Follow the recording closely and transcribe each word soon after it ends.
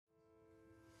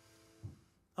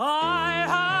I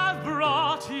have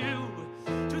brought you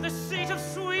to the seat of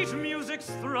sweet music's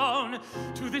throne,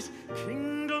 to this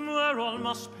kingdom where all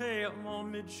must pay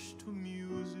homage to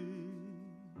music.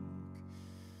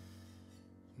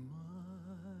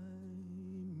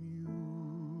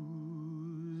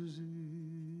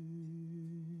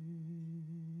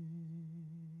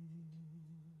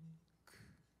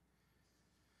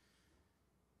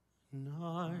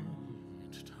 Night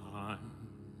time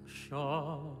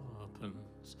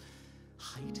sharpens,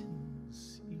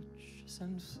 heightens each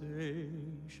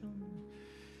sensation.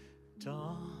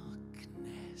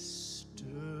 Darkness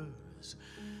stirs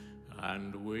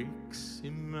and wakes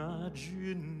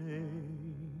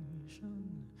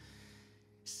imagination.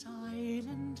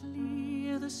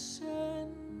 Silently the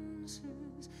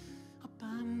senses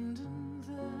abandon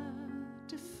their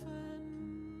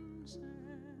defenses.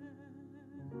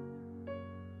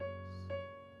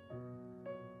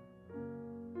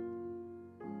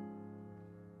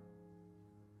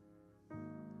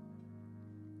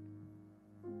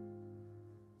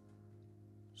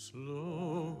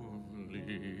 Slowly,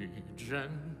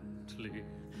 gently,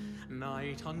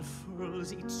 night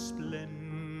unfurls its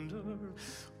splendor.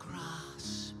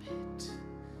 Grasp it,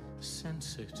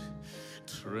 sense it,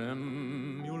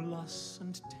 tremulous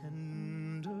and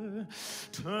tender.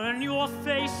 Turn your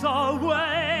face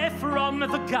away from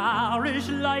the garish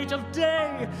light of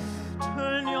day.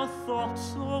 Turn your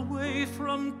thoughts away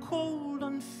from cold,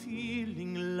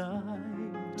 unfeeling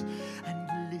light,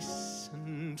 and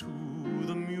listen to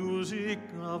the music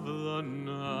of the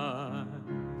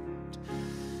night.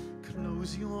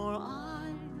 Close your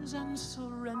eyes and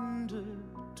surrender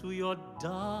to your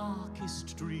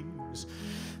darkest dreams.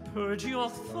 Purge your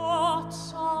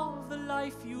thoughts of the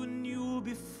life you knew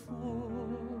before.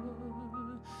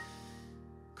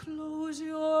 Close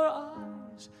your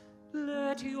eyes,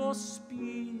 let your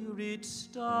spirit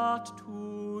start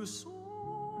to soar.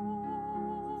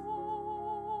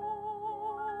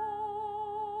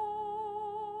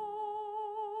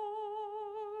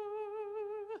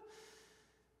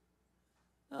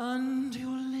 And you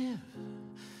live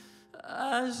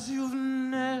as you've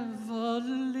never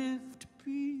lived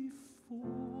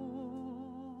before.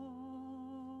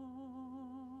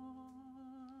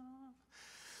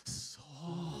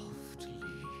 Softly,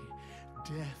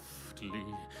 deftly,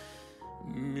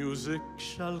 music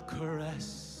shall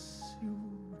caress you.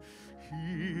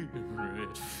 Hear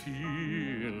it,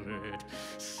 feel it,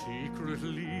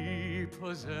 secretly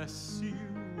possess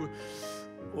you.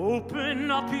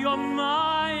 Open up your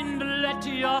mind, let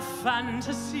your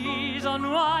fantasies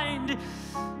unwind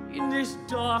in this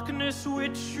darkness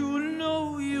which you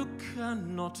know you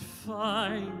cannot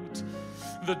fight.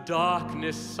 The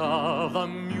darkness of the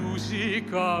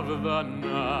music of the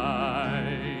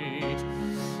night.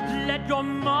 Let your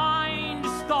mind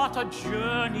start a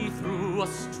journey through a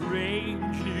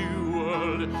strange new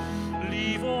world.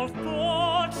 Leave all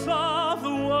thoughts of the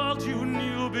world you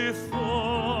knew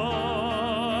before.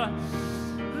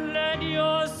 Let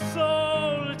your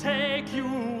soul take you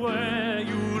where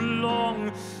you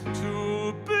long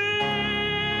to be.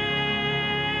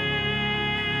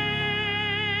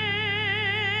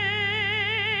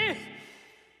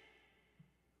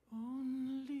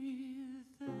 Only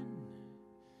then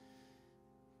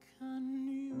can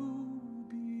you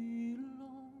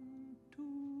belong to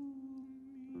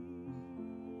me.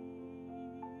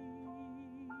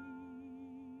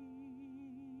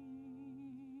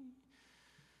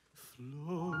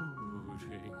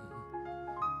 Floating,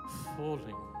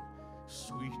 falling,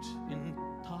 sweet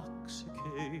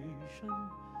intoxication.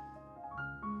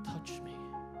 Touch me,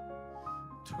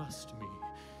 trust me,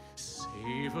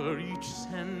 savor each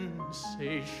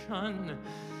sensation.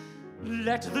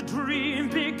 Let the dream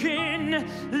begin,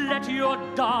 let your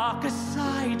darkest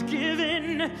side give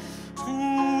in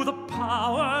to the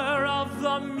power of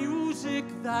the music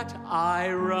that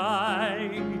I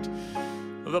write.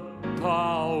 The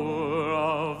power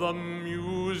of the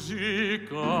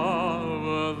music of